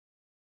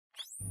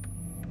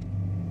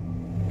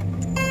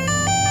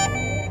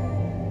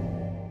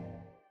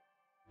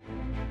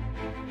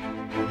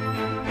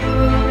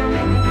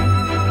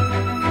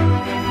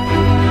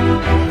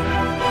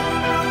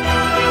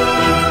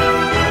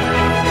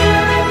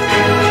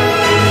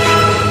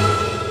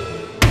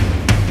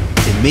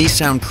may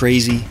sound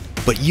crazy,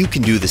 but you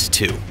can do this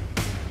too.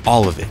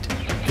 All of it.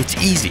 It's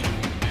easy.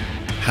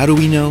 How do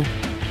we know?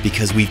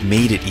 Because we've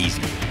made it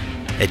easy.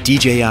 At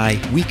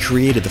DJI, we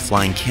created the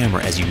flying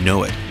camera as you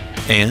know it.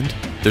 And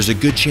there's a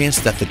good chance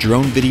that the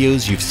drone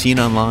videos you've seen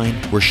online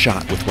were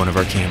shot with one of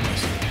our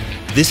cameras.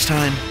 This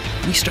time,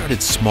 we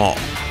started small,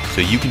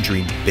 so you can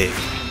dream big.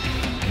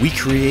 We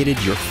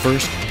created your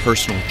first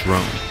personal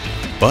drone,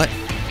 but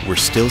we're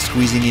still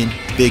squeezing in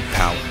big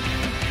power.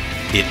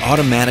 It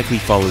automatically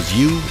follows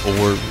you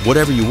or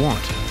whatever you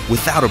want,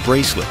 without a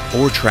bracelet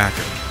or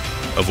tracker,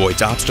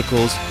 avoids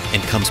obstacles,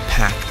 and comes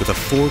packed with a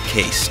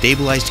 4K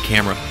stabilized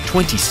camera,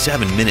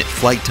 27-minute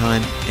flight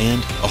time,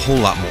 and a whole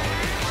lot more.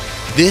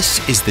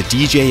 This is the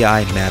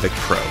DJI Mavic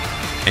Pro,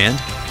 and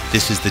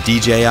this is the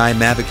DJI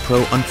Mavic Pro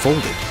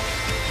Unfolded.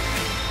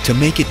 To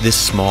make it this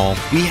small,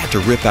 we had to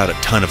rip out a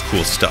ton of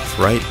cool stuff,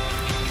 right?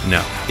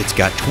 No, it's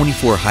got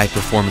 24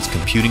 high-performance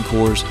computing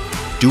cores,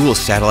 dual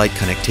satellite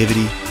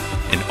connectivity,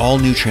 an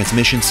all-new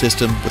transmission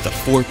system with a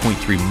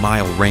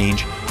 4.3-mile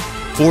range,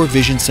 4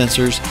 vision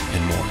sensors,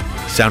 and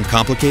more. Sound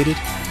complicated?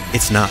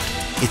 It's not.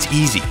 It's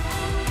easy.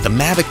 The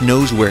Mavic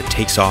knows where it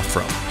takes off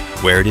from,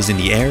 where it is in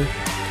the air,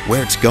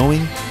 where it's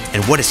going,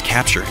 and what it's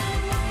capturing.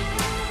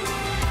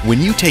 When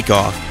you take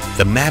off,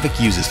 the Mavic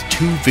uses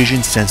 2 vision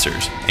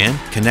sensors and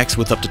connects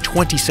with up to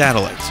 20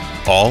 satellites,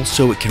 all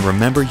so it can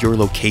remember your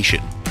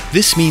location.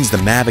 This means the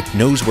Mavic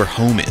knows where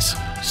home is,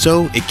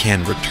 so it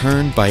can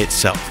return by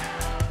itself.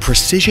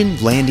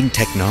 Precision landing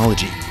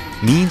technology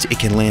means it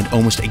can land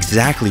almost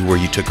exactly where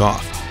you took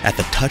off, at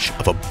the touch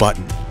of a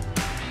button.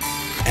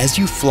 As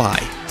you fly,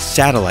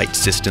 satellite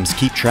systems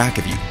keep track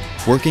of you,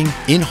 working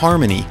in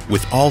harmony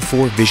with all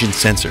 4 vision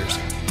sensors,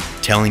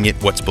 telling it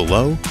what's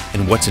below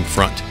and what's in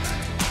front.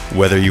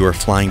 Whether you are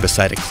flying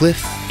beside a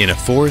cliff, in a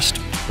forest,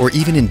 or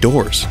even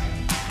indoors.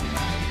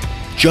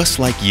 Just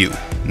like you,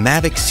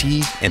 Mavic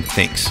sees and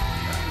thinks.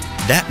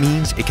 That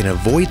means it can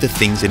avoid the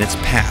things in its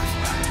path,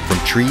 from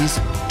trees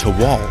to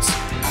walls.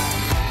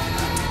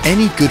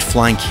 Any good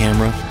flying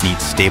camera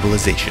needs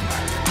stabilization.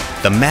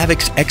 The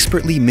Mavic's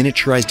expertly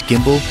miniaturized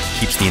gimbal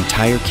keeps the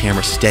entire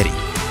camera steady.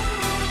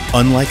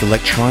 Unlike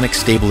electronic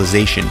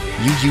stabilization,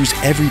 you use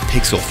every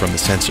pixel from the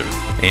sensor,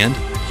 and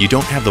you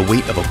don't have the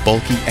weight of a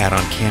bulky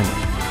add-on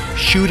camera.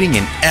 Shooting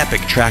an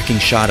epic tracking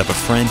shot of a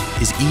friend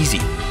is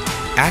easy.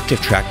 Active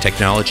track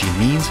technology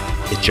means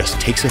it just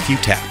takes a few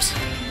taps.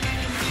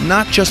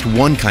 Not just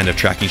one kind of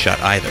tracking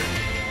shot either.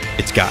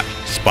 It's got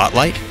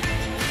spotlight,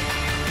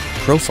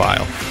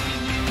 profile,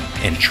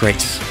 and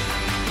trace.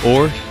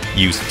 Or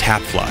use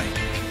tap fly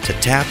to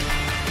tap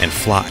and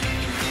fly.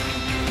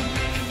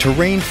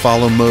 Terrain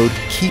follow mode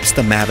keeps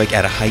the Mavic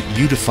at a height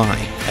you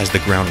define as the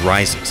ground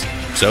rises,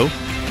 so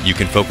you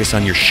can focus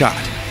on your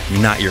shot,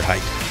 not your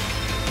height.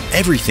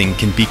 Everything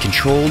can be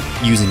controlled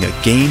using a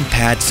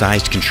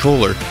gamepad-sized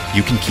controller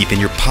you can keep in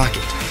your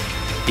pocket.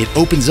 It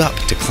opens up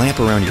to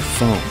clamp around your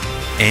phone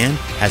and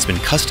has been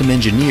custom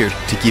engineered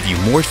to give you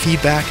more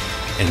feedback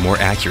and more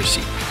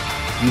accuracy.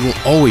 You will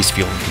always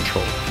feel in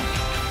control.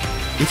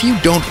 If you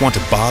don't want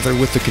to bother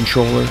with the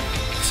controller,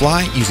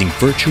 fly using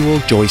virtual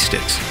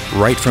joysticks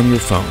right from your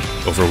phone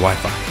over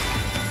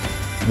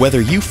Wi-Fi.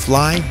 Whether you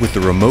fly with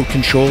the remote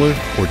controller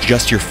or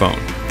just your phone,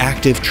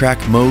 active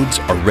track modes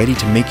are ready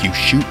to make you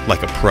shoot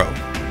like a pro.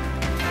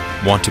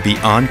 Want to be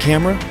on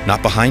camera,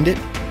 not behind it?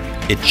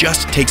 It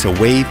just takes a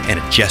wave and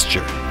a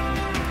gesture.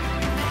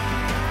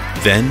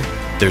 Then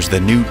there's the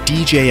new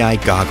DJI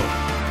goggle.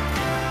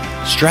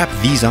 Strap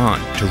these on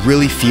to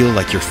really feel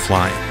like you're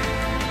flying.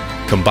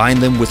 Combine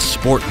them with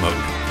sport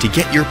mode to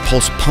get your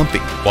pulse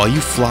pumping while you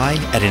fly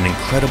at an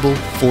incredible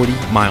 40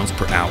 miles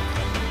per hour.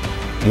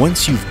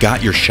 Once you've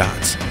got your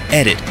shots,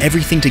 edit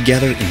everything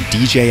together in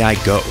DJI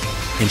Go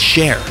and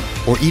share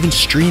or even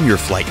stream your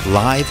flight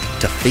live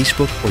to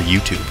Facebook or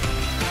YouTube.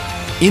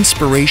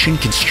 Inspiration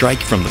can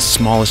strike from the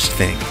smallest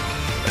thing: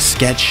 a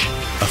sketch,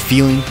 a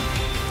feeling,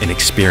 an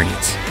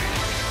experience.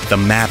 The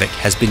Mavic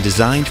has been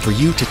designed for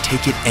you to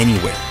take it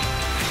anywhere,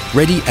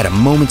 ready at a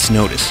moment's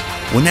notice,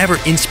 whenever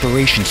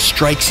inspiration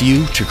strikes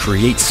you to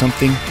create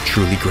something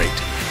truly great.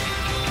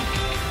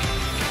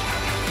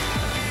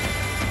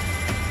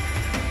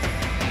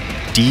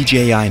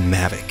 DJI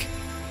Mavic,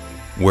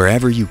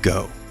 wherever you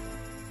go.